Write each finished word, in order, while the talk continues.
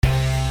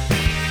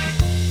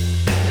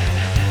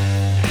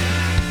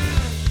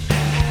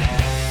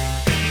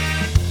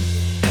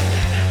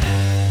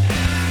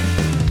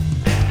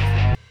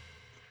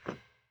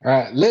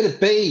Right, Let It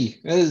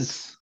Be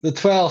is the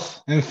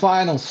 12th and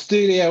final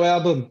studio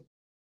album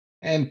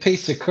and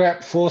piece of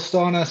crap forced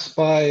on us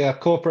by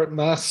corporate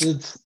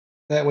bastards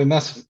that we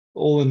must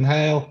all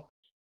inhale.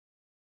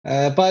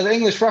 By the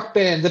English rock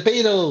band, the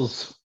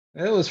Beatles.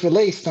 It was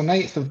released on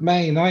 8th of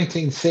May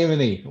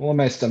 1970,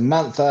 almost a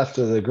month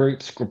after the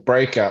group's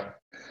breakup,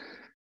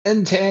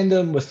 in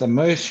tandem with the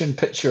motion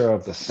picture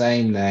of the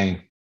same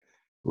name.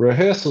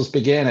 Rehearsals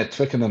began at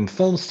Twickenham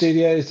Film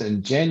Studios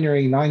in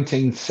January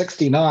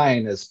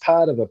 1969 as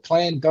part of a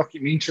planned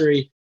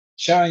documentary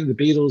showing the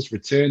Beatles'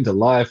 return to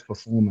live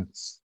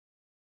performance.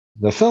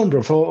 The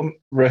film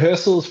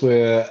rehearsals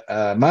were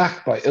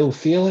marked by ill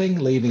feeling,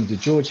 leading to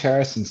George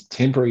Harrison's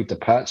temporary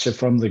departure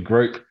from the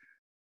group.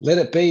 Let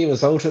It Be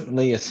was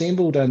ultimately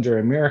assembled under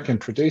American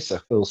producer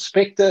Phil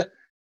Spector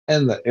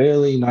in the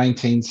early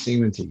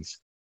 1970s.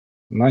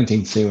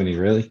 1970,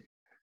 really.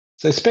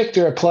 So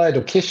Spector applied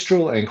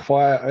orchestral and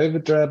choir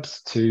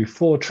overdubs to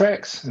 4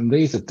 tracks, and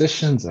these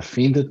additions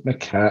offended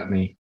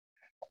McCartney.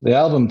 The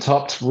album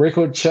topped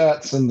record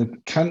charts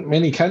in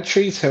many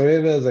countries.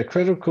 However, the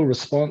critical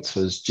response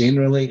was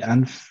generally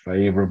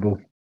unfavorable.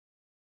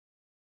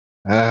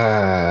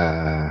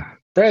 Brad,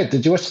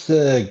 did you watch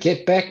the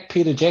Get Back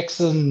Peter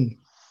Jackson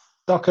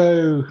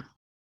doco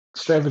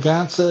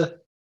extravaganza?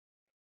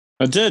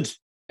 I did,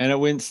 and it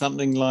went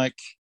something like,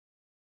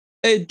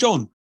 "Hey,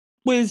 John,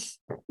 where's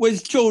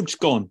George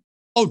gone?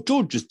 Oh,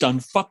 George has done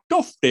fucked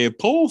off there,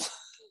 Paul."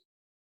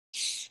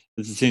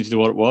 That's essentially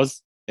what it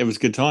was. It was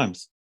good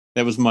times.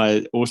 That was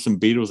my awesome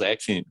Beatles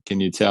accent. Can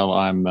you tell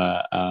I'm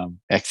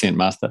accent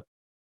master?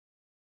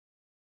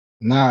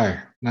 No,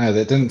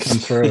 that didn't come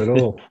through at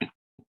all.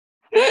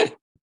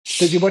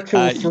 Did you watch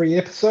all 3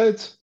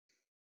 episodes?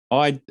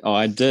 I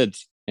did,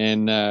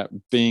 and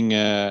being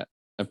a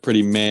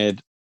pretty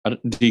mad.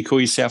 Do you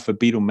call yourself a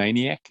Beatle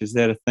maniac? Is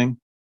that a thing?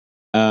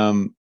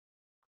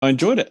 I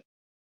enjoyed it,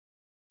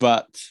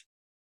 but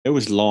it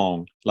was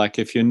long. Like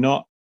if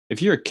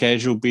you're a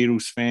casual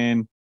Beatles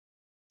fan,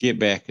 Get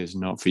Back is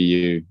not for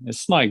you.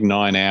 It's like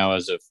 9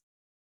 hours of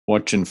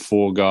watching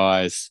 4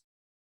 guys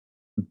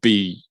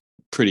be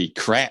pretty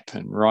crap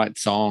and write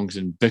songs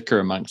and bicker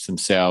amongst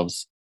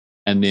themselves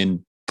and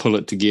then pull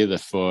it together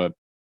for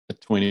a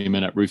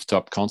 20-minute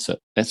rooftop concert.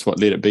 That's what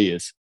Let It Be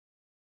is.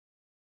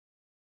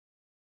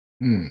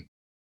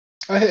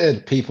 I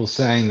heard people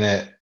saying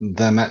that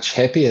they're much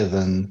happier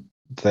than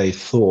they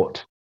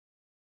thought,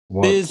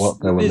 what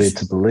they were led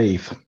to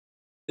believe.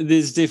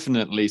 There's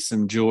definitely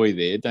some joy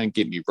there, don't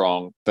get me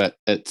wrong, but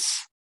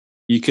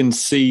you can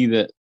see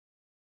that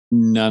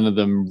none of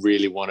them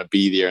really want to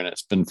be there and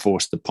it's been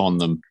forced upon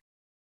them.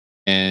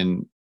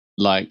 And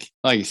like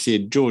you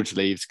said, George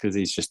leaves because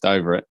he's just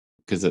over it,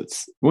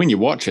 because when you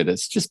watch it,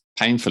 it's just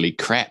painfully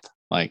crap.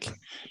 Like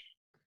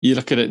you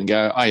look at it and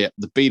go, oh yeah,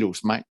 the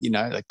Beatles, mate,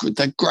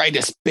 the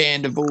greatest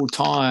band of all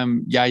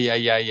time. Yeah.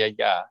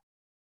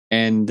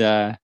 And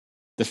the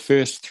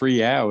first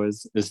 3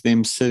 hours is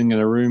them sitting in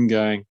a room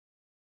going,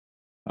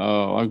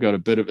 oh, I've got a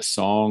bit of a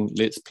song.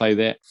 Let's play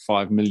that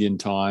 5 million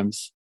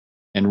times.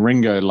 And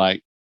Ringo,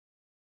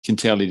 can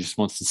tell he just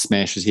wants to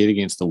smash his head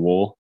against the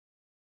wall.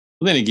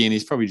 Well, then again,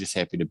 he's probably just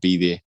happy to be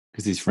there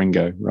because he's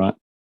Ringo, right?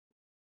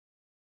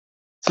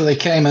 So they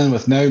came in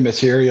with no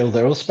material.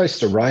 They were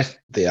supposed to write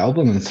the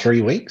album in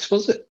 3 weeks,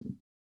 was it?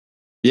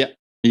 Yeah.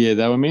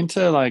 They were meant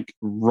to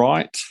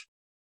write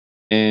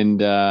and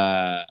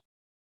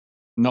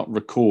not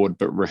record,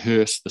 but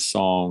rehearse the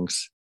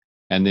songs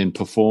and then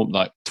perform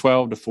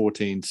 12 to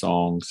 14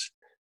 songs,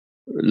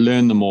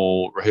 learn them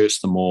all, rehearse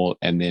them all,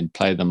 and then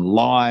play them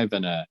live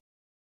in a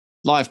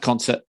live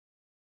concert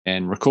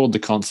and record the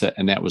concert.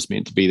 And that was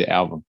meant to be the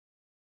album.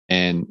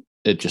 And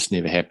it just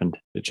never happened.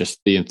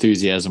 The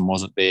enthusiasm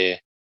wasn't there.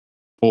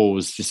 Paul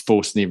was just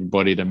forcing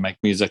everybody to make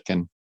music.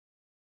 And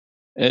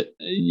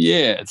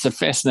it's a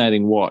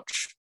fascinating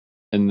watch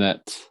in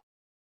that,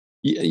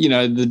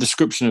 the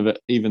description of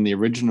it, even the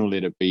original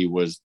Let It Be,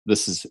 was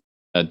this is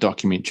a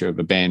documentary of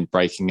a band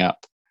breaking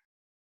up.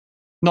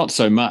 Not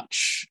so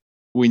much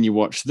when you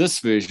watch this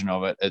version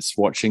of it, it's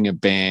watching a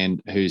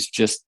band who's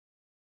just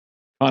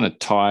kind of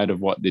tired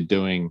of what they're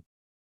doing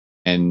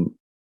and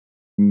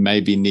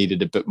maybe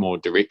needed a bit more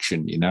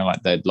direction,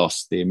 they'd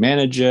lost their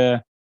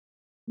manager.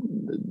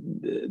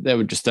 They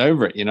were just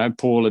over it,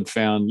 Paul had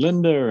found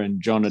Linda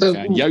and John had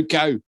found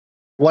Yoko.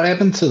 What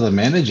happened to the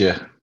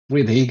manager?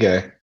 Where'd he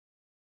go?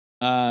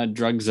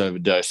 Drugs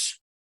overdose.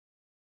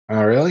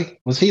 Oh, really?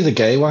 Was he the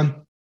gay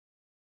one?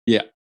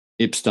 Yeah,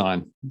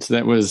 Epstein. So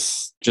that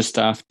was just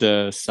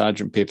after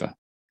Sergeant Pepper.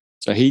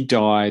 So he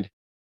died.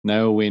 And they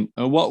all went,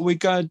 oh, what are we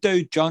going to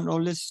do, John? Well,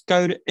 let's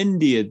go to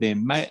India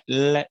then, mate.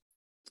 Let's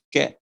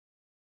get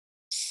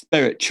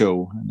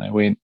spiritual. And they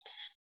went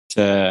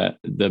to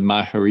the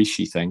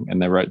Maharishi thing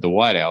and they wrote the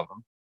White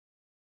Album.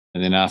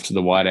 And then after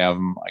the White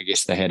Album, I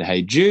guess they had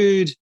Hey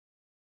Jude.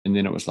 And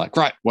then it was like,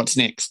 right, what's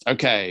next?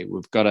 Okay,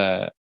 we've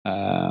got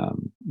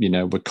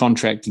we're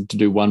contracted to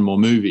do one more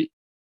movie.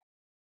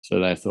 So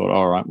they thought,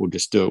 all right, we'll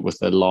just do it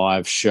with a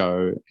live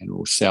show and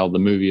we'll sell the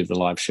movie of the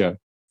live show.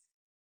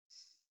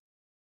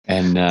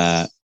 And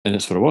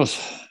that's what it was.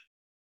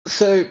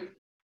 So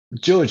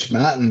George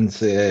Martin's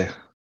their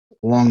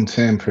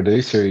long-term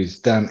producer. He's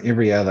done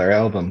every other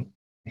album.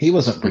 He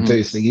wasn't Mhm.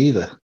 producing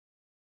either.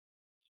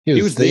 He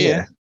He was was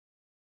there.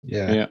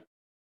 there, yeah, Yeah.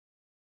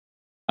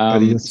 but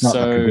he was not the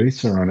So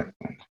producer on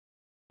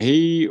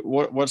it.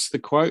 what's the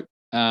quote?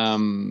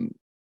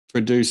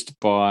 Produced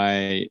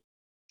by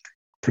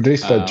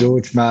Produced by um,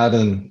 George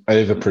Martin,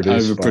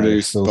 overproduced by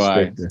overproduced Phil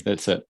by, Spector.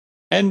 that's it.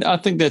 And I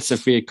think that's a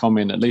fair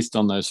comment, at least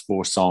on those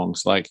 4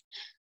 songs. Like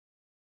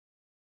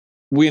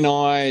when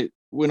I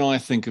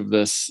think of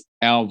this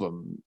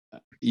album,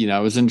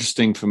 it was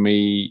interesting for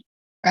me.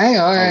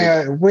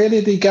 Hey, where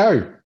did he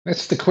go?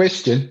 That's the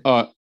question.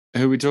 Oh,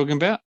 who are we talking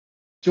about?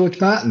 George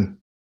Martin.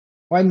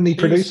 Why didn't he He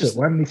was produce it? just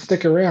Why didn't he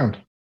stick around?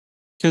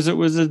 because it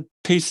was a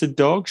piece of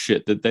dog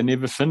shit that they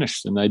never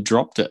finished and they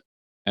dropped it.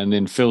 And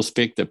then Phil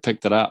Spector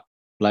picked it up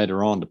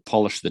later on to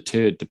polish the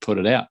turd to put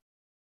it out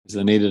because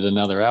they needed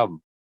another album.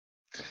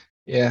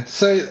 Yeah,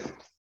 so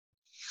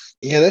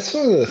yeah, that's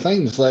one of the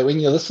things. Like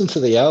when you listen to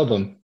the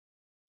album,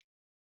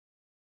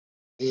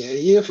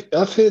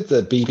 I've heard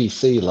the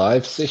BBC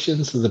live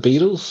sessions of the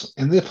Beatles,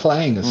 and their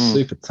playing is Mm.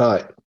 super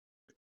tight.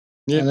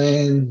 Yeah. And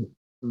then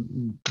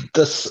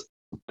this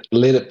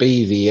Let It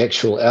Be, the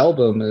actual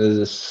album,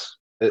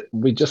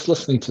 we're just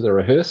listening to the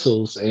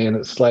rehearsals, and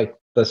it's like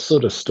they're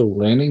sort of still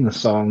learning the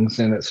songs,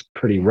 and it's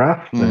pretty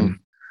rough Mm. and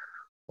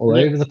all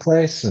Yeah. over the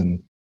place.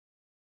 And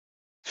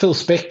Phil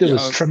Spector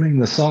was Yeah. trimming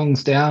the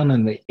songs down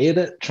in the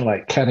edit,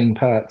 like cutting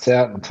parts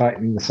out and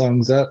tightening the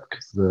songs up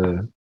because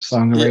the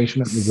song Yeah.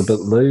 arrangement was a bit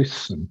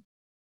loose. And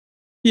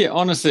Yeah,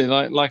 honestly,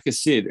 like I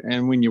said,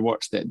 and when you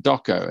watch that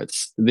doco,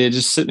 they're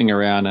just sitting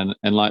around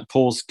and like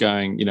Paul's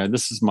going,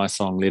 this is my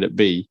song, Let It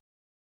Be.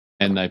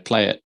 And they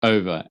play it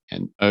over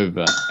and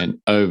over and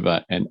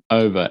over and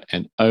over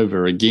and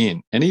over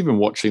again. And even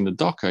watching the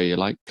doco, you're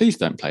like, please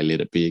don't play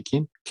Let It Be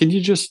again. Can you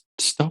just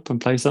stop and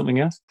play something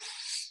else?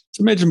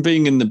 So imagine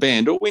being in the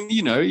band, or when,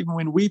 even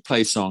when we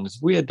play songs,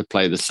 we had to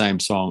play the same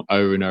song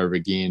over and over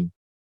again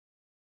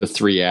for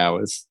 3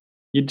 hours.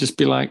 You'd just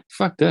be like,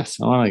 fuck this.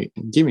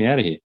 Get me out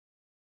of here.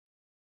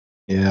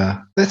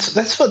 yeah,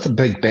 that's what the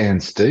big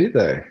bands do,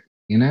 though.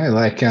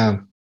 Like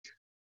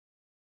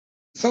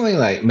something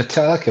like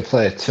Metallica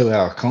play a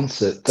 2-hour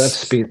concert. They've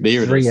spent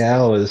There it three is.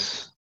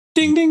 hours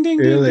Ding, ding, ding,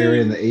 ding, earlier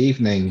in ding. the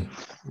evening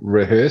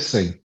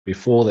rehearsing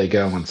before they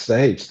go on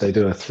stage. They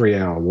do a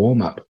 3-hour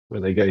warm up where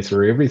they go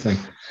through everything.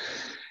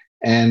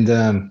 And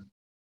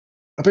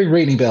I've been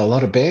reading about a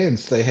lot of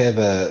bands. They have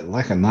a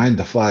 9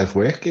 to 5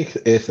 work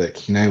ethic.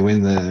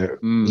 When they're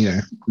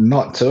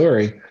not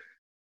touring,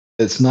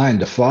 it's 9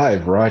 to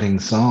 5 writing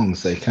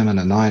songs. They come in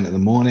at 9 in the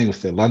morning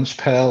with their lunch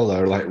pail.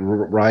 They're like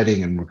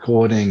writing and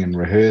recording and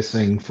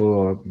rehearsing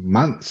for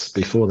months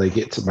before they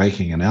get to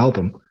making an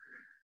album.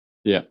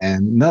 Yeah.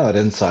 And know it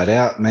inside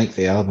out, make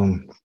the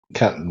album,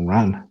 cut and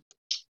run.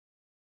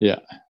 Yeah.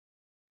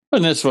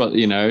 And that's what,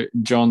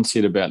 John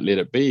said about Let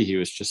It Be. He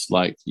was just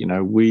like,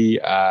 we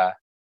are,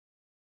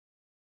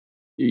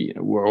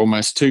 we're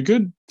almost too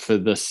good for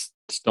this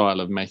style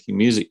of making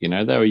music. They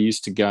were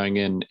used to going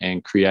in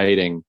and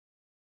creating,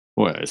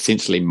 well,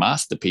 essentially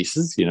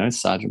masterpieces,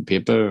 Sergeant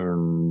Pepper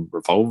and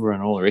Revolver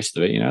and all the rest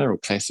of it. They're all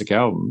classic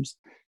albums,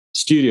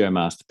 studio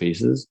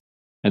masterpieces.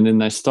 And then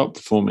they stopped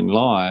performing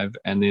live.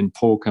 And then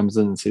Paul comes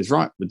in and says,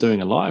 right, we're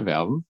doing a live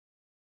album.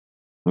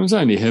 It was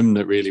only him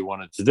that really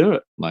wanted to do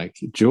it. Like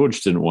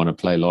George didn't want to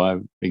play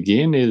live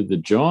again, neither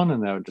did John.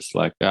 And they were just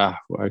like,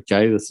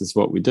 okay, this is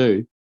what we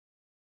do.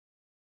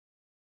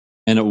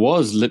 And it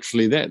was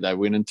literally that. They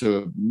went into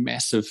a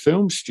massive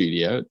film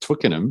studio at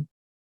Twickenham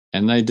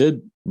and they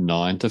did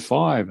 9 to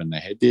 5 and they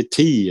had their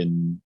tea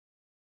and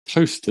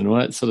toast and all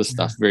that sort of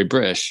stuff, very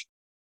British.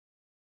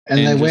 And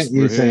And just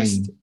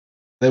rehearsed.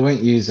 they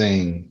weren't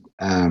using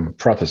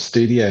proper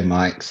studio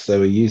mics. They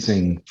were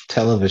using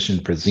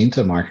television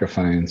presenter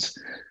microphones.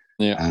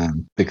 Yeah.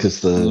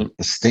 Because the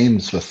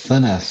stems were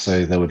thinner,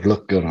 so they would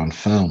look good on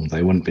film.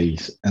 They wouldn't be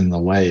in the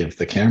way of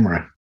the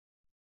camera.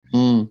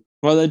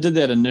 Well, they did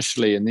that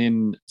initially, and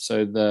then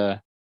I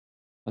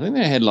think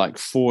they had like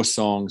 4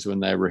 songs when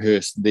they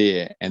rehearsed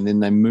there, and then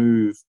they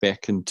moved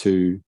back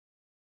into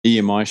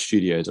EMI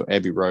Studios or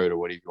Abbey Road or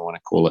whatever you want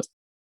to call it.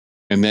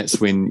 And that's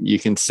when you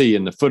can see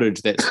in the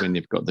footage, that's when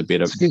they've got the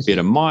better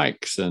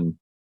mics. And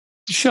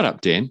shut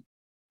up, Dan.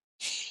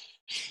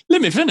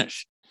 Let me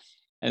finish.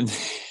 And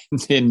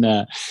then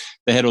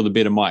they had all the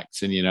better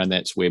mics, and and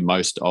that's where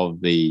most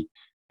of the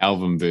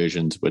album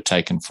versions were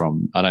taken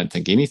from. I don't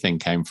think anything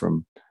came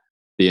from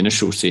the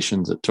initial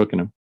sessions at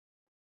Twickenham.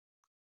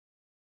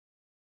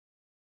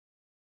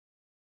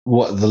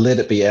 What the Let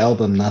It Be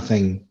album?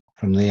 Nothing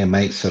from there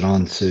makes it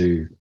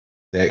onto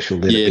the actual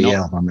Let It Be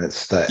album.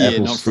 It's the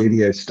Apple not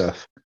Studio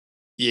stuff.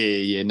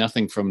 Yeah,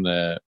 nothing from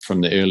the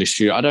early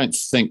studio. I don't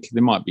think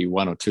there might be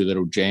 1 or 2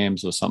 little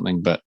jams or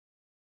something, but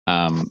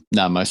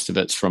no, most of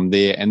it's from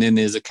there. And then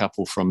there's a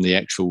couple from the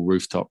actual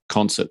rooftop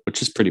concert,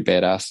 which is pretty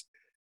badass.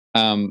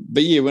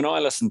 But yeah, when I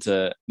listened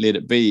to Let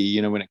It Be,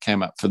 when it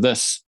came up for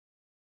this,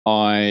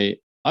 I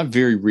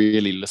very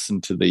rarely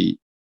listened to the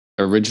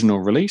original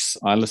release.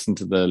 I listened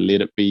to the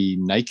Let It Be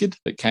Naked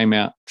that came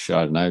out,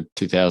 I don't know,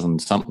 2000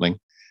 something,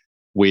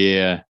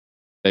 where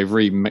they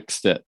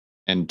remixed it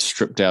and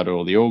stripped out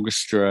all the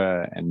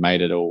orchestra and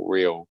made it all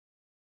real.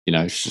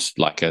 It's just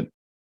like a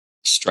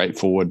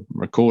straightforward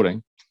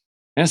recording.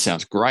 And it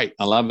sounds great.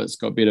 I love it. It's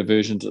got better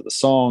versions of the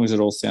songs. It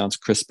all sounds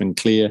crisp and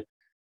clear,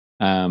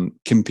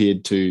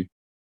 compared to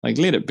like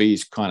Let It Be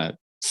is kind of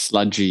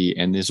sludgy,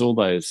 and there's all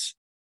those.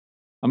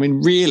 I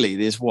mean, really,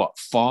 there's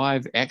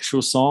 5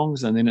 actual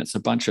songs, and then it's a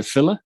bunch of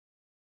filler.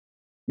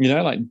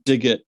 Like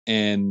Dig It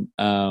and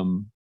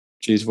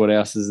geez, what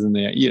else is in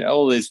there?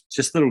 All these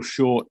just little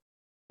short.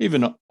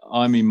 Even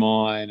I'm in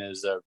Mine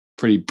is a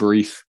pretty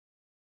brief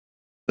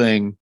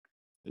thing.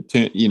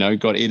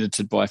 Got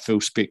edited by Phil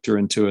Spector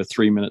into a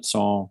 3-minute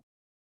song.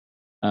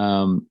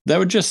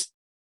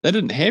 They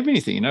didn't have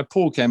anything.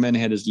 Paul came in,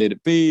 had his Let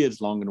It Be,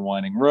 his Long and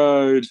Winding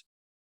Road,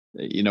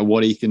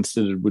 what he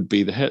considered would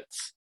be the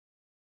hits.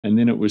 And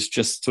then it was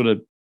just sort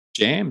of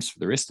jams for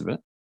the rest of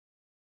it.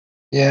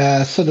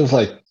 Yeah, sort of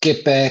like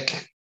Get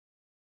Back,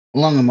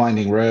 Long and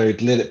Winding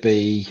Road, Let It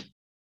Be.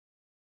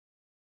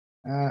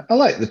 I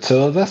like The Two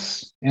of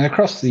Us, and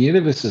Across the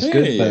Universe is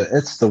good, but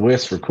it's the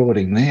worst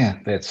recording there.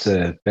 That's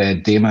a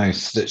bad demo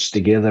stitched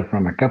together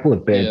from a couple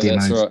of bad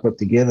demos put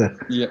together.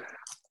 Yep.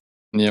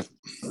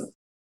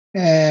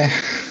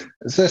 Yeah,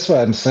 that's what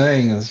I'm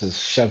saying. This is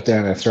shoved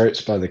down our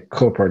throats by the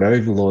corporate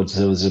overlords.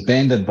 It was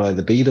abandoned by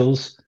the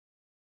Beatles.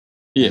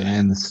 Yeah,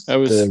 and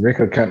the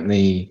record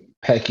company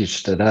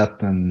packaged it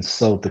up and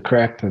sold the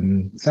crap,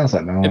 and it sounds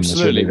like no one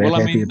was really that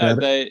happy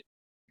about it.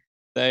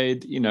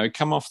 They'd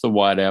come off the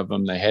White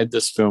Album. They had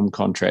this film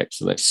contract,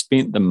 so they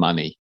spent the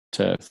money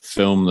to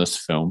film this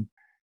film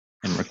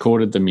and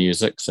recorded the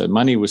music. So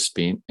money was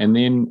spent, and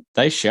then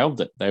they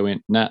shelved it. They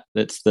went, nah,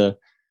 that's the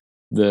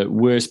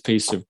worst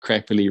piece of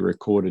crappily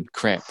recorded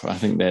crap. I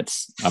think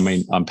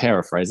I'm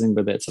paraphrasing,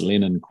 but that's a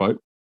Lennon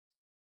quote.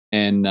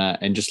 And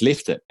just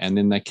left it. And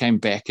then they came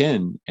back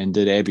in and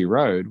did Abbey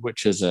Road,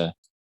 which is a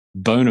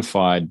bona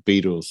fide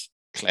Beatles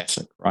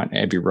classic, right?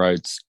 Abbey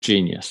Road's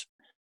genius.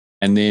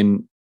 And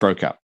then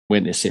broke up,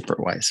 went their separate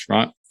ways,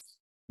 right?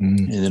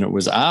 And then it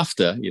was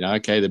after,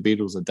 okay, the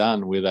Beatles are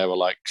done, where they were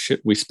like,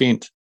 shit, we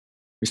spent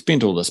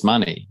all this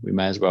money. We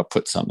may as well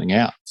put something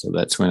out. So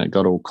that's when it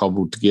got all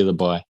cobbled together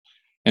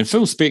and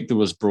Phil Spector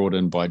was brought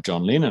in by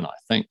John Lennon, I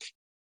think,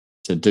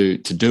 to do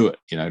it,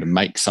 to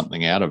make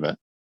something out of it.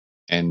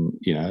 And,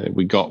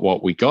 we got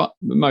what we got.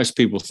 Most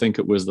people think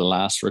it was the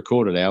last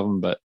recorded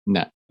album, but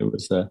no, it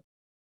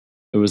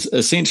was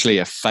essentially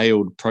a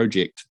failed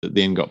project that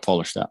then got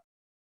polished up.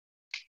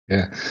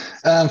 Yeah.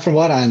 From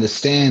what I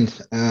understand,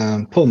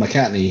 Paul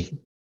McCartney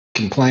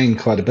complained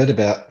quite a bit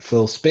about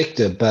Phil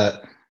Spector,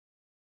 but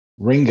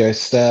Ringo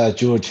Starr,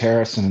 George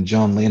Harrison, and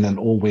John Lennon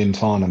all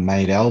went on and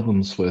made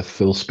albums with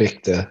Phil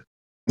Spector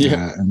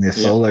in their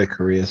solo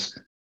careers.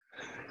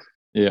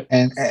 Yeah.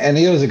 And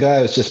he was a guy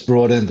who was just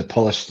brought in to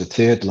polish the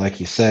turd, like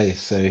you say.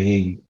 So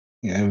he,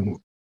 I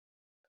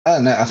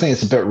don't know, I think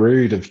it's a bit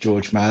rude of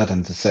George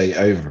Martin to say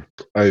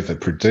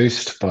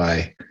overproduced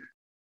by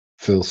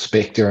Phil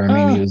Spector. I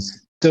mean, he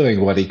was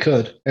doing what he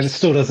could, and it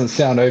still doesn't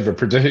sound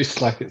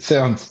overproduced. Like it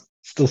still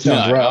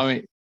sounds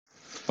rough.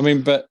 I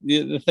mean, but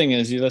the thing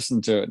is, you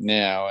listen to it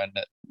now, and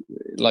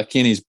like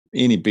any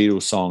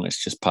Beatles song,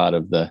 it's just part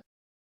of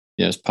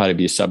it's part of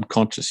your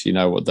subconscious. You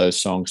know what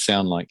those songs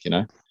sound like,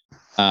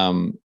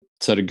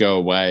 So to go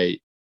away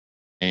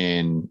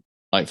and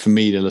like for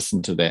me to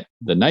listen to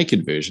the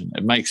naked version,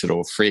 it makes it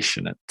all fresh,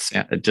 and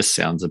it just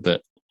sounds a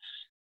bit.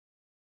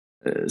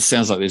 It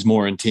sounds like there's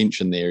more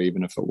intention there,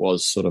 even if it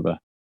was sort of a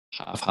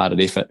half-hearted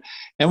effort.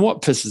 And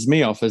what pisses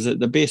me off is that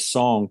the best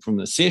song from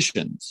the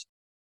sessions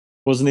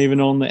wasn't even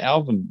on the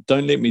album.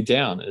 Don't Let Me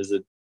Down is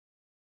a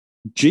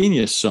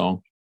genius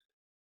song.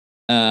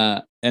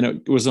 And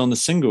it was on the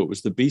single. It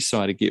was the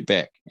B-side of Get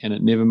Back, and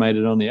it never made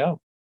it on the album.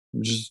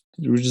 It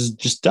was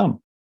just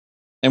dumb.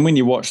 And when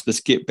you watch this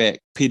Get Back,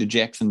 Peter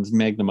Jackson's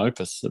magnum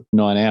opus of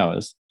 9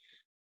 hours,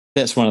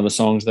 that's one of the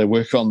songs they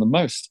work on the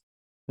most.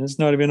 And it's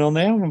not even on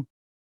the album.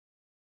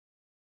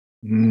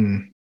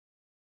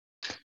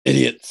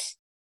 Idiots.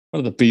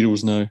 What do the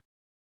Beatles know?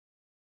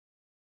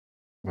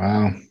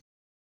 Wow.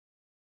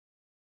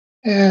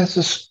 Yeah, it's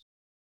just.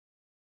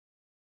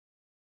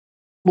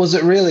 Was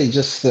it really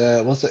just?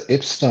 Was it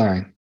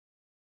Epstein?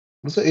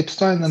 Was it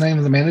Epstein the name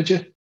of the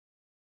manager?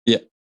 Yeah,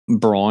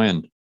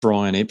 Brian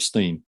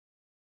Epstein.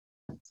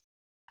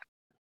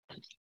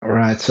 All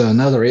right, so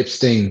another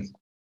Epstein,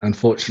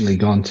 unfortunately,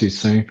 gone too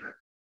soon.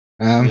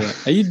 Yeah.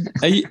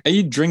 Are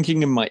you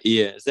drinking in my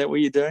ear? Is that what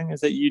you're doing?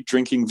 Is that you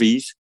drinking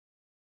V's?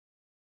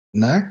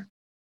 No.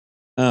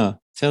 Oh,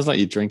 sounds like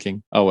you're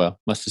drinking. Oh well,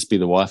 must just be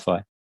the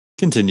Wi-Fi.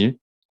 Continue.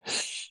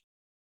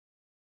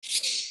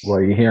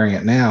 Well, you're hearing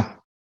it now.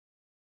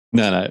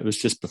 No, it was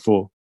just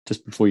before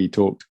you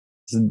talked.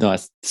 It's a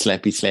nice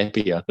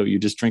slappy. I thought you were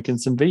just drinking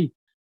some V.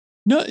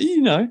 No,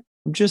 I'm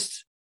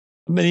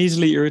an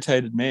easily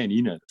irritated man.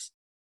 You know this.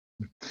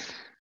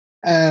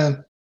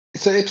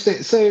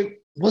 So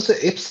was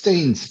it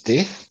Epstein's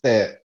death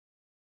that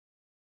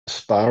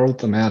spiraled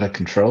them out of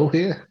control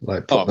here?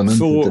 Like put Oh, them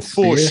into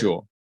for despair?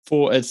 sure.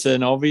 It's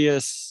an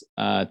obvious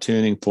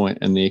turning point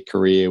in their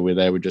career where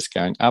they were just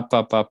going up,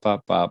 up, up,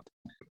 up, up.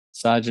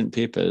 Sergeant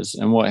Pepper's,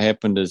 and what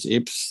happened is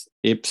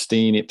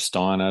Epstein,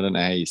 I don't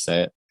know how you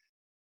say it.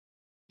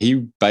 He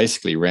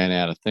basically ran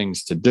out of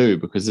things to do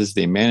because as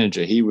their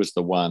manager, he was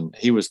the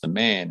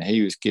man.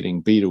 He was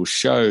getting Beatles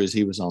shows.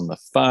 He was on the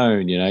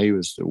phone, he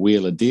was the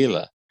wheeler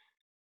dealer.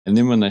 And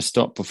then when they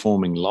stopped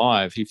performing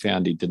live, he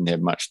found he didn't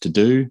have much to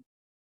do.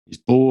 He's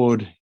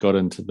bored, got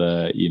into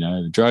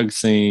the drug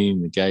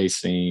scene, the gay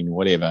scene,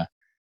 whatever.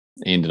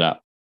 Ended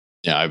up,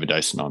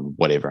 overdosing on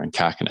whatever and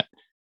carking it.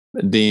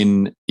 But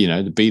then,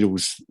 the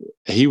Beatles,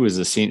 he was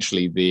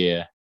essentially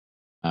their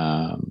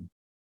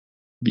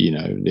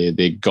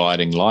their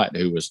guiding light,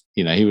 who was,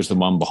 he was the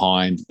one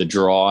behind the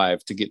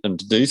drive to get them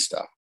to do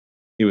stuff.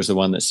 He was the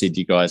one that said,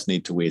 you guys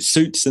need to wear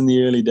suits in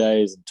the early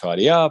days and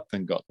tidy up,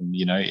 and got them,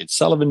 Ed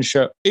Sullivan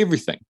show,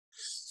 everything.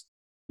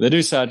 They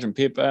do Sergeant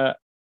Pepper,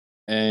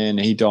 and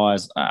he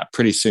dies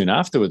pretty soon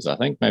afterwards, I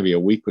think, maybe a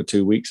week or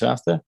 2 weeks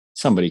after.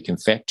 Somebody can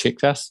fact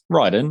check us,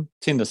 write in,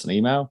 send us an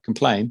email,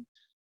 complain.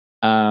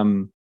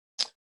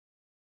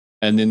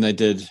 And then they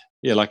did,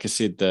 like I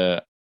said,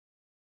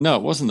 no,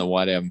 it wasn't the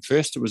White Album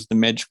first. It was the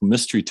Magical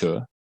Mystery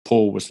Tour.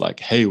 Paul was like,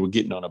 hey, we're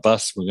getting on a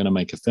bus. We're going to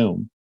make a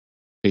film.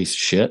 Piece of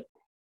shit.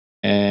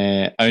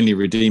 Only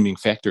redeeming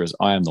factor is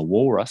I Am the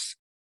Walrus.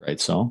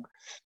 Great song.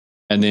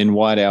 And then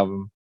White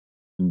Album.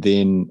 And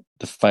then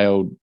the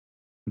failed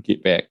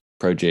Get Back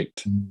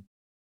project.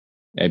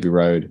 Abbey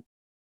Road.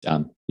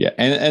 Done. Yeah.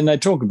 And they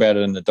talk about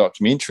it in the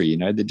documentary.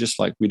 They're just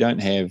like,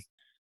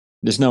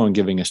 there's no one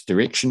giving us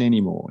direction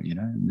anymore.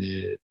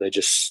 They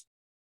just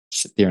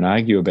sit there and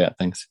argue about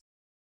things.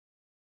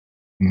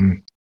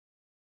 Mm.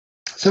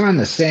 So I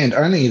understand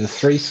only the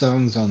 3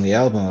 songs on the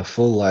album are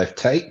full live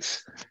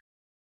takes.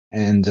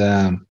 And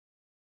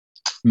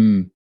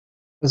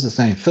what's his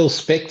name? Phil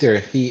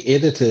Spector, he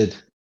edited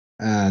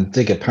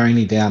Dig a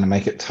Pony Down and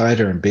make it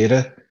tighter and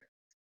better.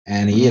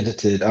 And he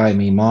edited I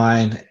Me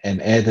Mine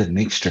and added an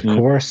extra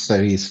chorus.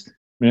 So he's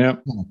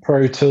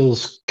Pro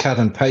Tools cut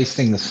and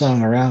pasting the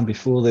song around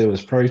before there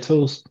was Pro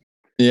Tools.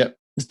 Yeah,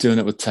 he's doing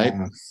it with tape.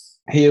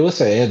 He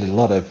also added a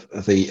lot of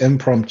the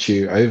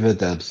impromptu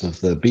overdubs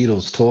of the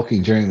Beatles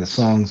talking during the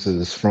songs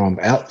is from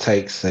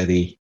outtakes that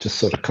he just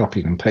sort of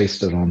copied and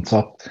pasted on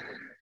top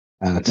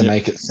to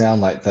make it sound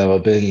like they were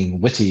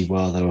being witty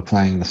while they were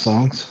playing the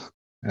songs.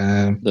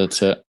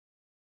 That's it.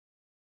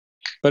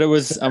 But it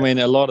was, a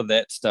lot of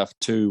that stuff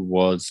too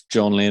was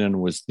John Lennon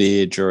was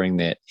there during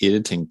that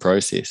editing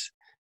process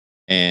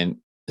and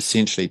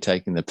essentially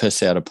taking the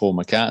piss out of Paul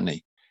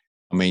McCartney.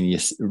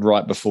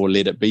 Right before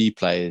Let It Be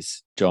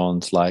plays,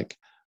 John's like,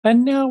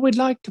 and now we'd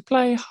like to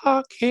play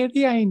Hark, Hear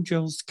the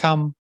Angels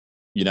Come.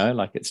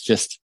 It's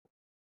just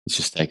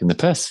taking the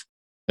piss.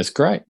 It's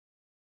great.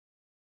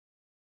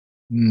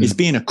 He's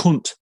being a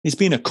cunt.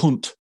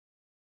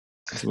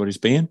 That's what he's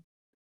being.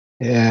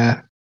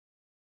 Yeah.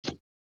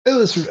 It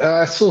was.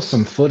 I saw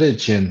some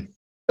footage, and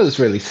it was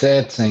really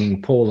sad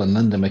seeing Paul and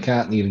Linda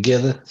McCartney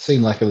together.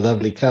 Seemed like a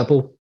lovely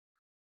couple.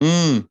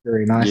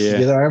 Very nice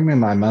together. I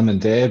remember my mum and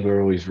dad were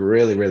always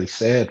really, really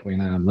sad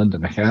when Linda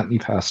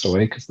McCartney passed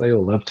away because they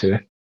all loved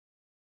her.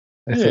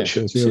 They thought she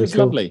was really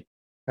cool. Lovely.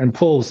 And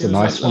Paul's the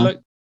nice one.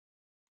 Look,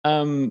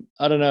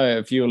 I don't know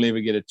if you'll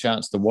ever get a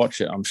chance to watch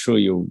it. I'm sure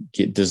you'll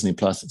get Disney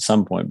Plus at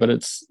some point, but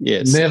it's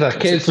never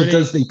cancel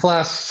Disney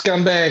Plus,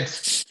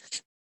 scumbags.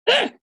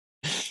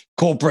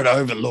 Corporate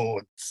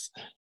overlords.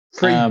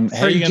 Free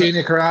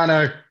Gina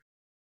Carano.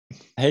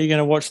 How are you going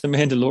to watch The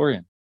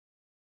Mandalorian?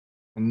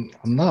 I'm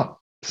not.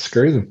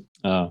 Screw them.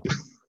 Oh,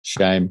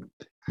 shame.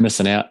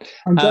 Missing out.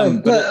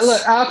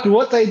 Look, after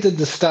what they did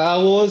to Star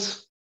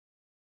Wars,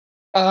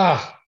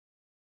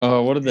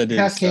 what did they do?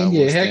 How can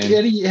you?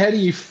 How do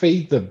you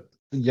feed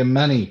your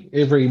money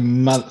every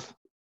month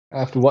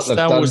after what they've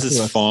done? Star Wars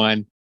is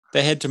fine.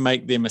 They had to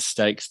make their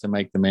mistakes to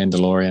make The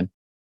Mandalorian.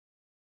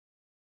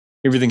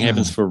 Everything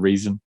happens for a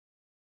reason.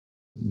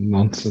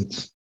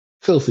 Nonsense.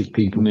 Filthy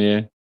people.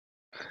 Yeah.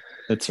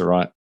 That's all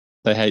right.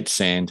 They hate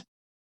sand.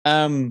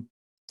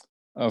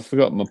 I've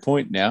forgotten my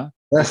point now.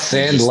 They're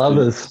sand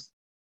lovers.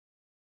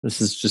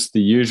 This is just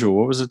the usual.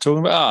 What was it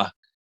talking about?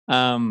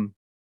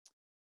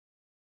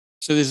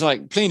 So there's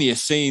like plenty of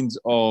scenes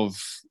of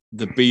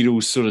the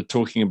Beatles sort of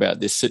talking about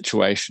this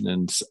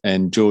situation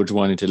and George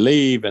wanting to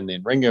leave and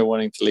then Ringo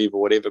wanting to leave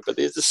or whatever. But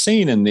there's a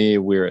scene in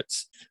there where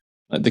it's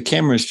like the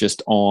camera's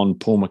just on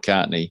Paul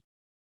McCartney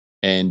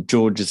and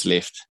George is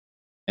left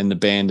and the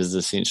band is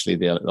essentially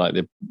there. Like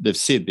they've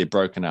said they're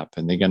broken up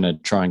and they're going to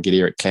try and get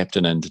Eric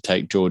Clapton in to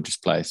take George's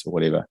place or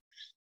whatever.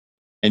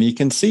 And you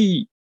can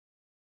see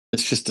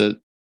it's just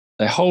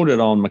they hold it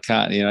on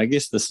McCartney, and I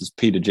guess this is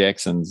Peter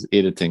Jackson's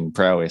editing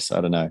prowess.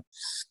 I don't know.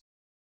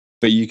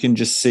 But you can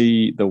just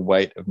see the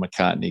weight of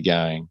McCartney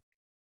going,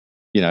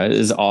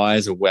 his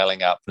eyes are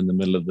welling up in the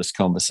middle of this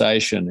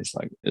conversation.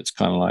 It's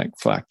kind of like,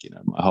 fuck,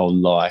 my whole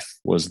life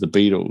was the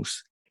Beatles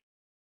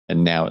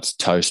and now it's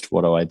toast.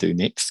 What do I do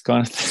next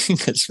kind of thing?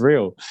 It's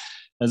real.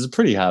 It's a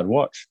pretty hard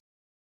watch.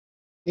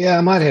 Yeah,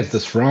 I might have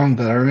this wrong,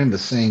 but I remember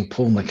seeing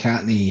Paul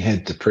McCartney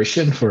had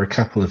depression for a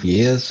couple of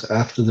years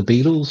after the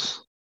Beatles.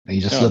 He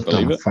just Yeah, I lived on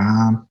believe a it.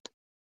 farm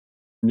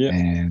Yeah.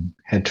 and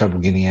had trouble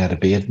getting out of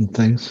bed and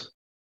things.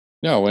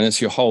 No, and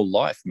it's your whole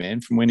life,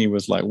 man, from when he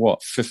was like,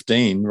 what,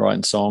 15,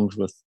 writing songs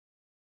with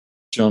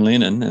John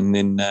Lennon, and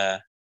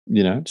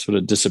then, sort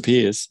of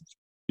disappears.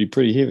 Be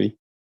pretty heavy.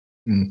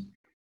 Mm.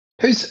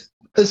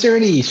 Is there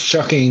any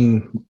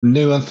shocking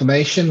new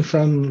information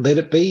from Let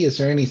It Be? Is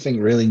there anything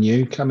really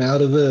new come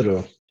out of it,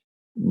 or?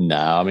 No,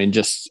 I mean,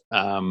 just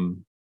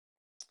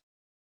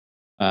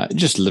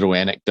little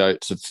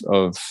anecdotes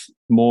of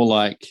more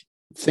like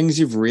things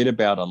you've read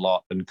about a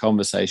lot and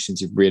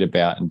conversations you've read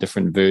about and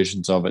different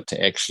versions of it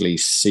to actually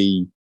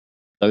see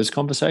those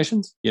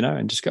conversations,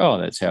 and just go, oh,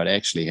 that's how it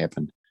actually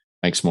happened.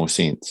 Makes more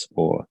sense.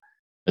 Or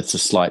it's a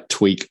slight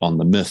tweak on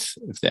the myth,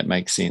 if that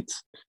makes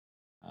sense.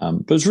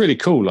 But it's really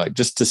cool, like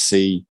just to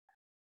see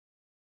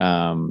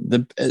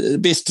the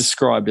best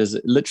described as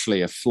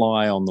literally a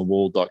fly on the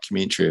wall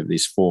documentary of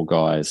these four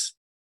guys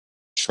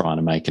trying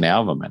to make an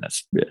album, and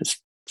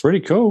it's pretty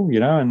cool,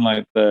 and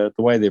like the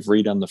way they've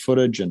redone the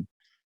footage, and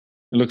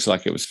it looks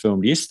like it was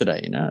filmed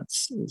yesterday.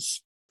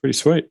 It's pretty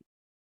sweet.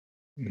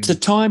 It's a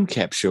time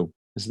capsule,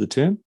 is the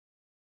term.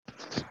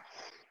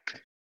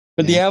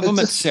 But the Yeah, album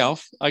it's just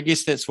itself, I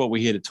guess that's what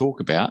we're here to talk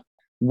about.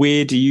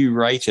 Where do you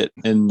rate it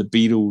in the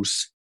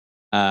Beatles?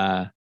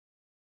 Uh,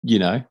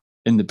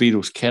 in the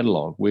Beatles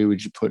catalog, where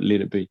would you put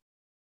Let It Be?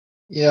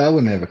 yeah. I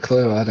wouldn't have a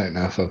clue. I don't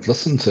know if I've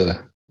listened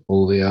to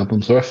all the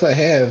albums, or if I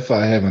have,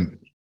 I haven't.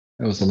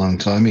 It was a long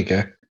time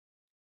ago.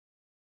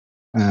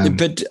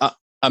 But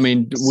I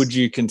mean, would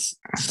you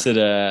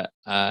consider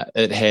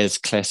it has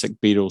classic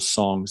Beatles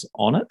songs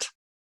on it?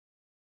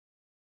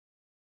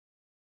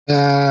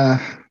 Uh,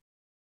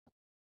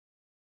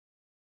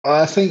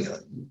 I think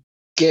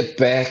Get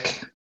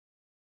Back,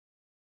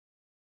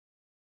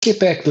 Get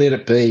Back, Let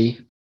It Be,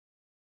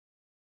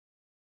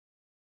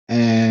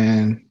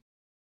 and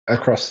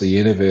Across the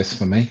Universe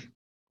for me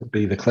would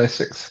be the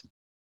classics.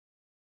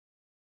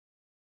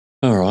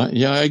 All right,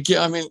 yeah,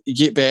 I mean,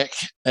 Get Back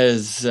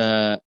is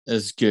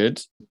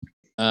good.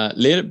 Let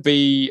It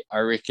Be, I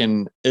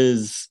reckon,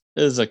 is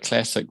a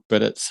classic,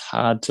 but it's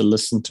hard to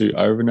listen to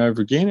over and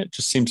over again. It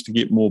just seems to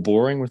get more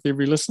boring with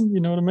every listen. You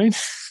know what I mean?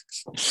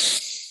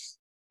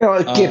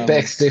 Get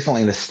Back's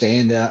definitely the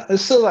standout.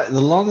 It's still like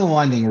The Long and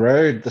Winding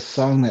Road, the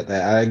song that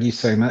they argue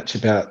so much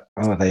about.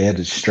 Oh, they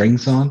added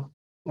strings on.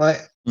 Like,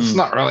 it's mm,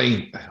 not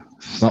really.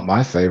 It's not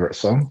my favorite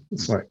song.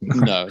 It's like,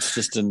 no, it's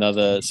just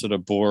another sort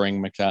of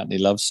boring McCartney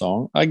love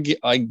song. I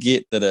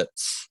get that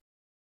it's,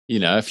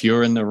 if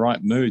you're in the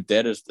right mood,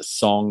 that is the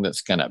song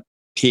that's going to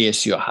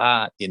pierce your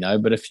heart.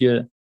 But if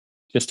you're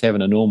just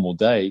having a normal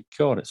day,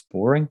 God, it's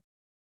boring.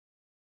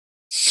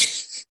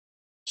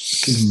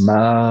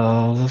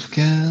 mouth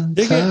can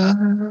Dig it.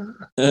 turn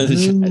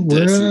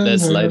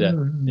That's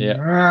later.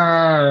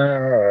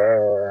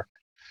 Yeah.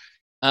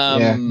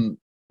 Yeah,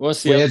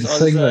 What's the we other? had to Oh,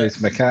 there's sing a. those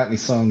McCartney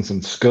songs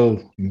in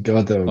school. And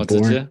God, they were Oh,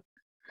 did boring. you?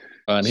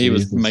 Oh, and he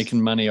was Jesus.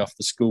 making money off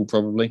the school.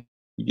 Probably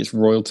he gets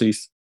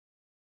royalties.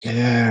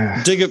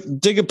 Yeah.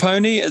 Dig a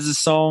Pony is a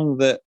song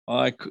that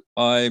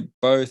I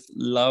both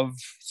love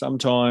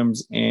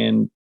sometimes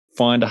and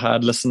find a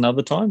hard listen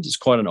other times. It's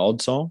quite an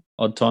odd song,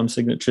 odd time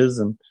signatures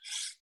and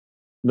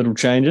little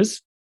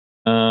changes.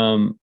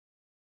 Um,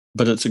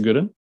 but it's a good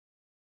one.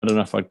 I don't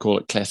know if I'd call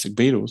it classic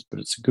Beatles, but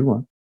it's a good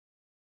one.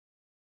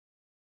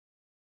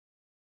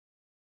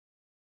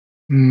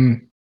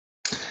 Mm.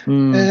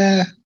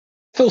 Mm,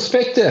 Phil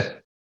Spector.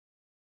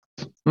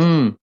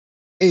 mm.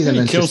 He's Did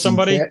an he kill interesting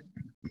somebody? cat.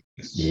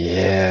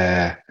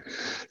 Yeah.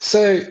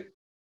 So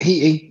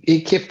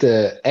he kept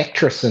the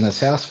actress in his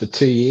house for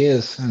 2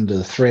 years under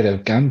the threat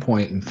of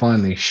gunpoint and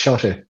finally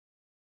shot her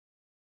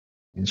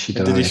and she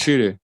And did he died.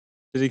 shoot her?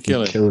 Did he He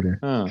kill her? killed her.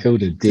 Oh.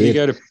 Killed her Did he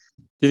dead. go to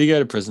Did he go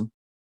to prison?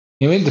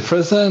 He went to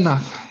prison.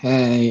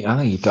 And I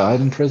think he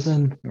died in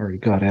prison or he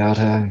got out.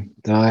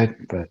 Died.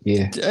 But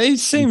yeah, He he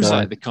seems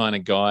like died. the kind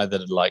of guy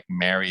that'd like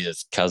marry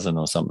his cousin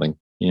or something,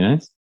 you know?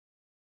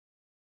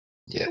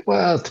 Yeah,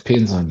 well, it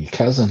depends on your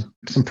cousin.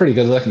 Some pretty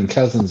good looking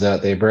cousins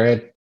out there,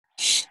 Brad.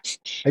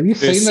 Have you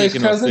First, seen those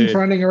second, or cousins third.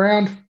 running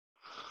around?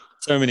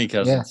 So many Yeah.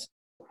 cousins.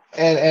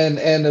 And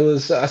it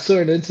was I saw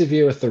an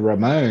interview with the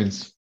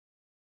Ramones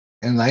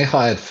and they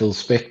hired Phil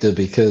Spector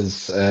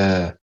because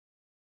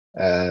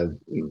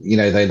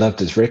they loved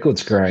his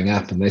records growing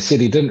up, and they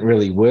said he didn't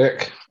really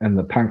work in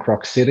the punk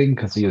rock setting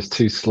because he was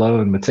too slow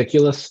and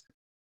meticulous.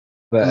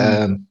 But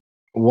Mm.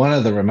 one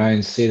of the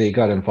Ramones said he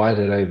got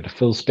invited over to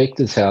Phil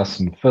Spector's house,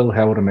 and Phil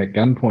held him at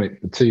gunpoint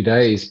for 2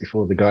 days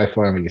before the guy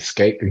finally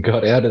escaped and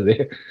got out of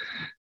there.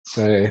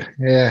 So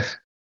yeah,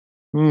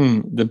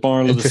 The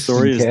moral of the interesting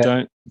story is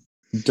cat.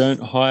 don't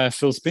hire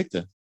Phil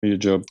Spector for your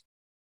job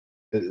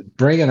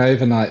Bring an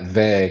overnight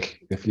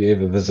vag if you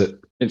ever visit.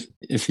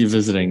 if you're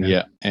visiting, Yeah,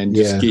 yeah, and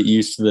just yeah, get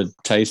used to the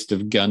taste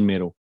of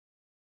gunmetal.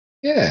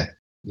 yeah,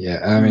 yeah.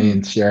 I mean, Mm.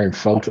 it's your own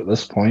fault at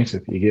this point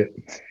if you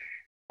get.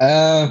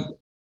 Um,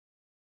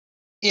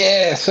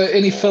 Yeah. So,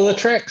 any filler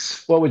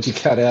tracks? What would you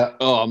cut out?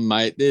 Oh,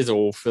 mate, there's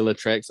all filler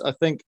tracks. I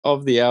think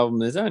of the album,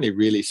 there's only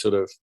really sort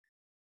of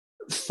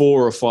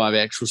 4 or 5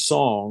 actual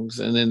songs,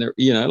 and then there,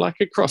 like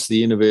Across the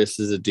Universe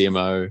is a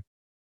demo.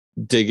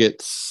 Dig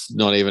It's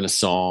not even a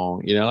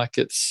song. Like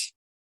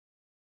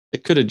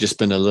it could have just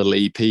been a little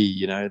EP.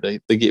 The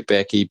Get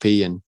Back EP,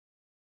 and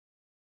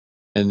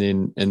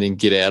then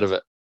Get Out of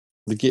It.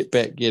 The Get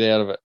Back, Get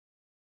Out of It.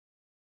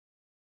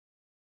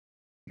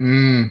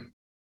 Mm,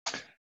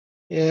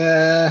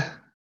 yeah.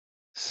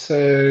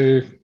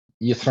 So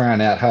you're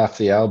throwing out half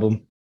the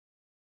album.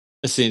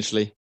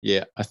 Essentially,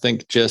 yeah. I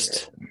think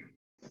just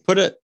put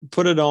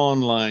it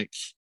on like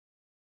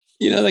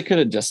they could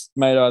have just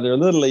made either a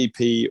little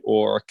EP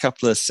or a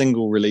couple of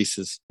single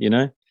releases.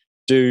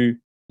 Do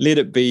Let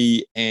It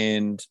Be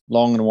and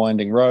Long and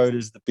Winding Road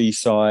as the B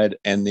side,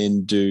 and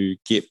then do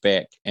Get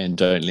Back and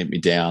Don't Let Me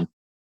Down,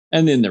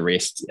 and then the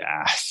rest,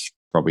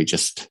 probably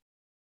just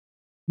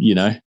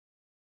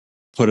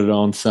put it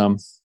on some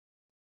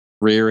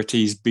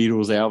rarities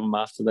Beatles album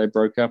after they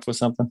broke up or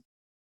something.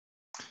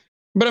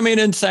 But I mean,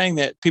 in saying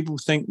that, people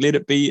think Let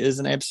It Be is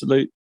an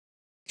absolute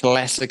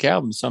classic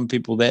album. Some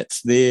people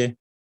it's their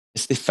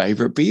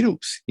favorite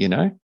Beatles.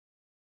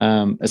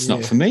 It's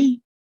not for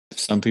me. For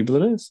some people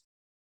it is.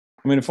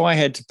 I mean, if I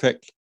had to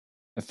pick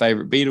a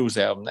favorite Beatles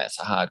album, that's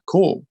a hard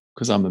call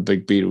because I'm a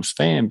big Beatles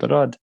fan. But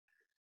I'd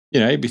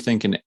be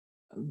thinking,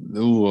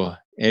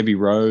 Abbey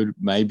Road,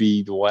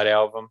 maybe the White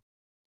Album,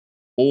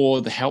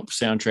 or the Help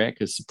soundtrack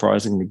is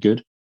surprisingly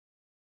good.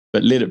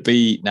 But Let It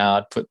Be,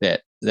 I'd put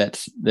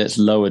that's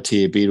lower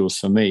tier Beatles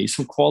for me.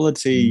 Some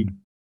quality,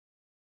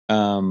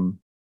 the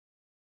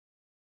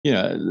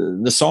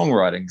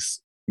songwriting's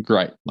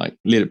great. Like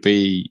Let It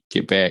Be,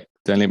 Get Back,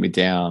 Don't Let Me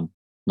Down.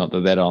 Not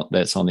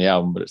that's on the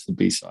album, but it's the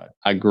B side.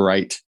 Are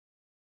great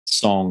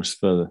songs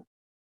for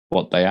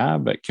what they are,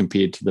 but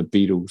compared to the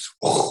Beatles,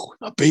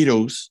 the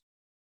Beatles,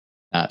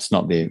 it's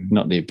not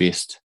their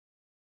best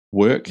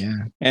work.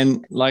 Yeah.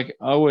 And like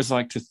I always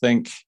like to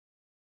think,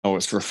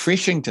 it's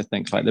refreshing to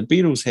think like the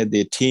Beatles had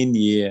their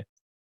 10-year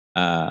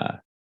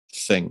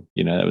thing.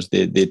 That was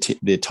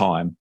their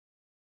time,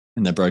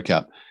 and they broke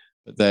up.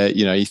 But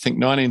you think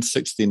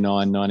 1969,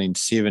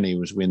 1970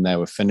 was when they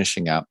were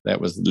finishing up. That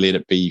was Let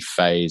It Be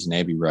phase and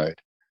Abbey Road.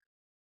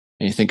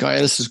 And you think,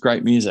 this is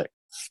great music.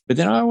 But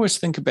then I always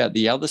think about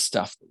the other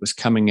stuff that was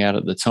coming out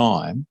at the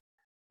time.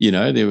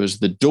 There was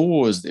the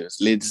Doors, there was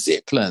Led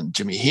Zeppelin,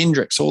 Jimi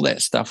Hendrix, all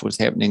that stuff was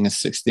happening in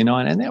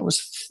 69. And that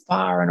was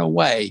far and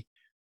away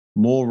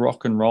more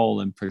rock and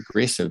roll and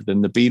progressive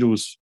than the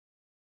Beatles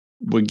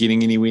were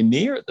getting anywhere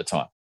near at the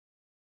time.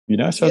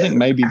 So I think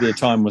maybe their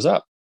time was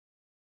up.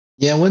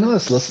 Yeah, when I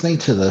was listening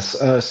to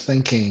this, I was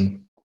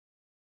thinking,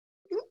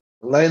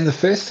 like in the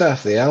first half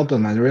of the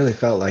album, I really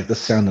felt like this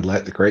sounded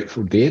like the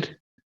Grateful Dead.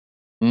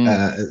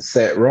 It's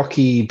that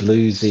rocky,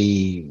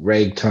 bluesy,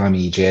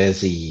 ragtimey,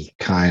 jazzy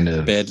kind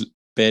of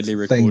badly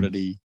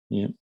recorded-y.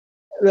 Yeah,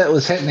 that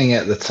was happening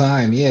at the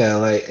time.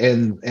 Yeah,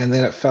 and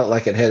then it felt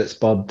like it had its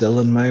Bob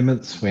Dylan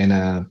moments when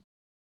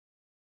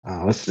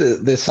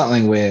there's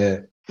something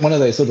where one of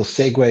those little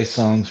segue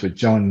songs with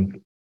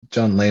John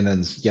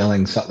Lennon's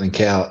yelling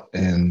something out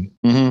and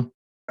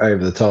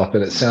over the top,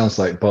 and it sounds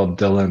like Bob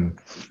Dylan,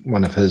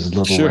 one of his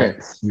little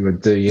raps you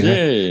would do.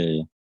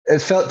 Yeah.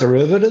 It felt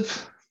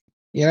derivative.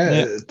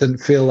 It didn't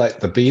feel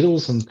like the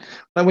Beatles. And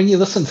like when you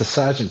listen to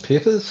Sgt.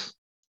 Pepper's,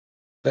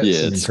 that's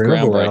an it's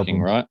incredible groundbreaking,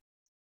 album. right?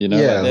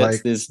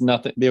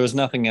 There was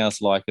nothing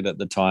else like it at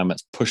the time.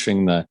 It's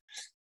pushing the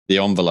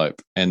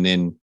envelope, and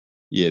then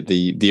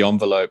the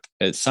envelope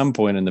at some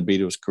point in the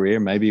Beatles' career,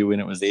 maybe when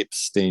it was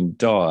Epstein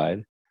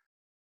died,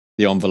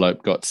 the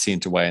envelope got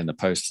sent away in the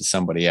post to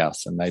somebody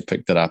else, and they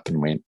picked it up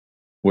and went,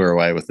 "We're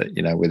away with it."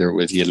 Whether it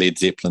was your Led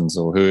Zeppelins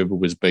or whoever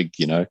was big,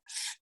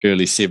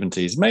 early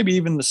 70s, maybe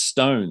even the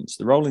Stones.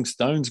 The Rolling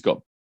Stones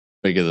got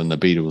bigger than the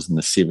Beatles in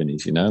the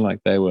 70s. Like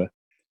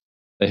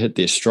they hit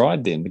their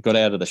stride then. They got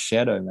out of the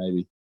shadow,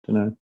 maybe. Don't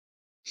know.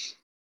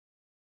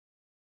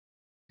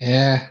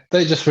 Yeah,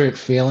 they just weren't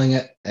feeling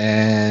it,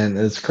 and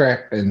it's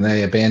crap, and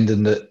they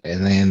abandoned it,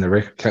 and then the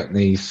record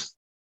companies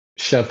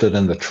shoved it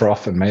in the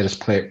trough and made us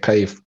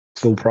pay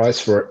full price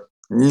for it.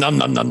 Num,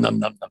 num, num, num,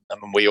 num, num,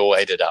 num, and we all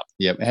ate it up.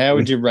 Yep. How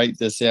would you rate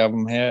this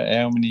album?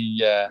 How many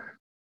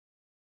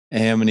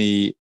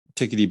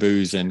tickety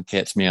boos and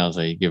cat's meows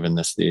are you giving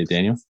this there,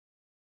 Daniel?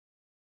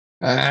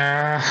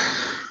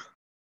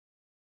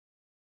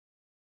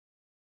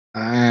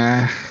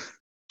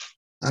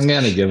 I'm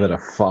going to give it a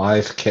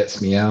 5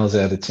 cat's meows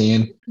out of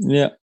 10.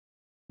 Yeah.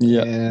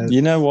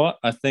 You know what?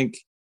 I think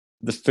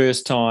the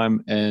first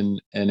time in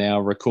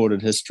our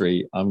recorded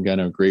history, I'm going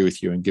to agree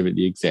with you and give it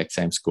the exact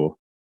same score.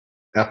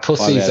 Our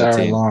pussies are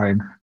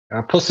aligned.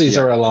 Our pussies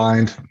are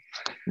aligned.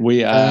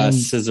 We are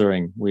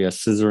scissoring. We are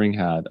scissoring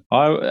hard.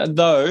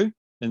 Though,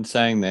 in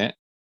saying that,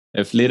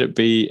 if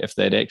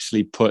they'd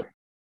actually put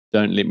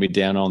 "Don't Let Me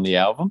Down" on the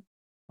album,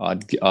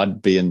 I'd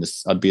be in the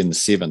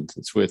 7th.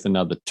 It's worth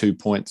another 2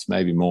 points,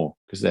 maybe more,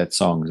 because that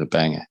song is a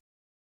banger.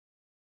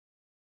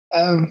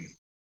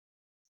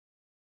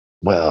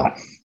 Well,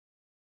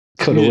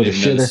 Coulda, woulda,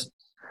 shoulda.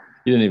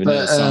 You didn't even know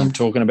But the song I'm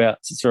talking about.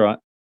 It's all right.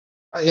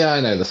 yeah,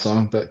 I know the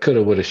song, but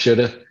coulda, woulda,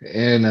 shoulda.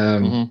 And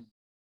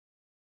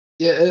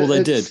yeah, Well,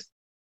 they did.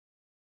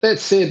 That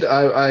said,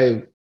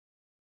 I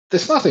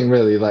there's nothing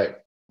really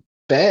like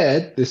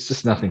bad. There's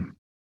just nothing.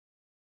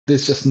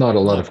 There's just not a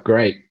lot of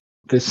great.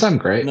 There's some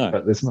great, No.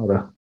 but there's not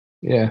a.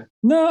 Yeah.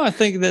 No, I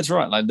think that's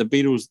right. Like the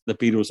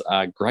Beatles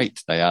are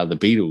great. They are the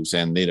Beatles,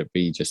 and let it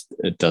be. Just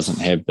it doesn't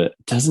have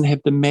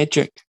the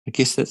magic. I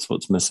guess that's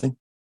what's missing.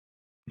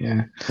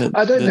 Yeah,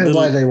 I don't know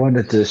why they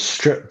wanted to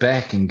strip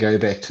back and go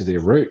back to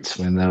their roots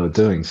when they were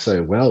doing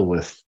so well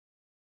with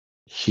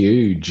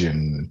huge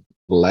and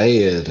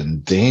layered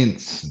and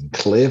dense and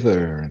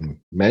clever and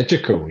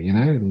magical. You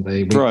know, and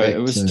they went back it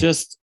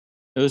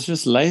was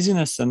just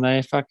laziness, and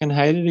they fucking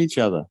hated each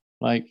other.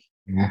 Like,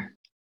 yeah.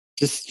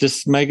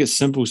 Just make it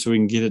simple so we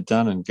can get it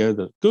done and go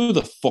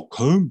the fuck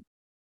home.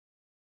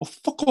 Oh,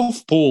 fuck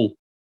off, Paul.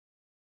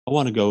 I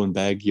want to go and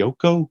bag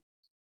Yoko.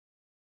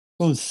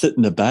 Go and sit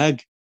in a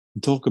bag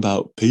and talk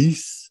about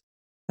peace.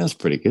 That was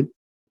pretty good.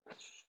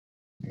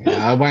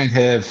 Yeah, I won't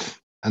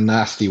have a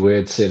nasty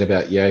word said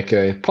about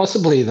Yoko,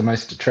 possibly the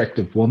most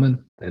attractive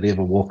woman that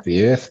ever walked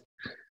the earth,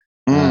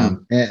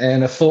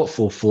 and a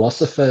thoughtful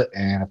philosopher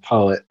and a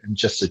poet and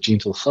just a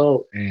gentle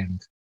soul.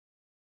 And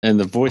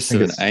the voice of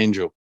an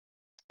angel.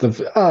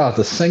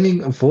 The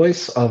singing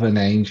voice of an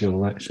angel.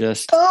 Like,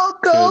 just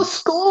go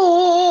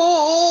school.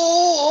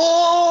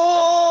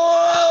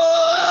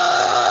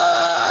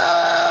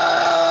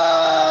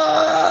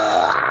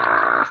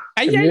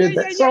 Have you heard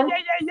that song?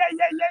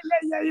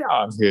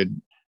 I've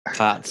heard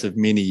parts of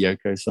many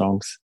Yoko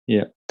songs.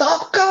 Yeah.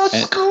 Don't go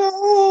school.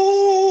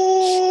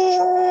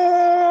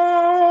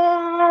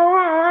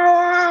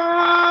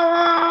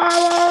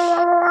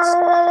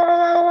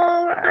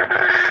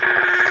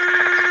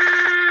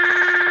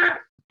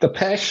 The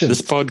passion.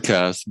 This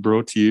podcast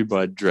brought to you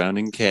by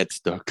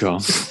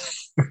drowningcats.com.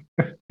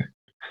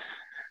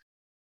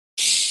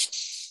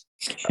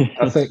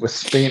 I think we're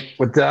spent.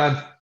 We're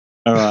done.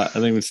 All right. I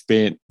think we're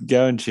spent.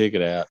 Go and check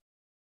it out.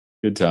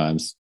 Good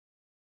times.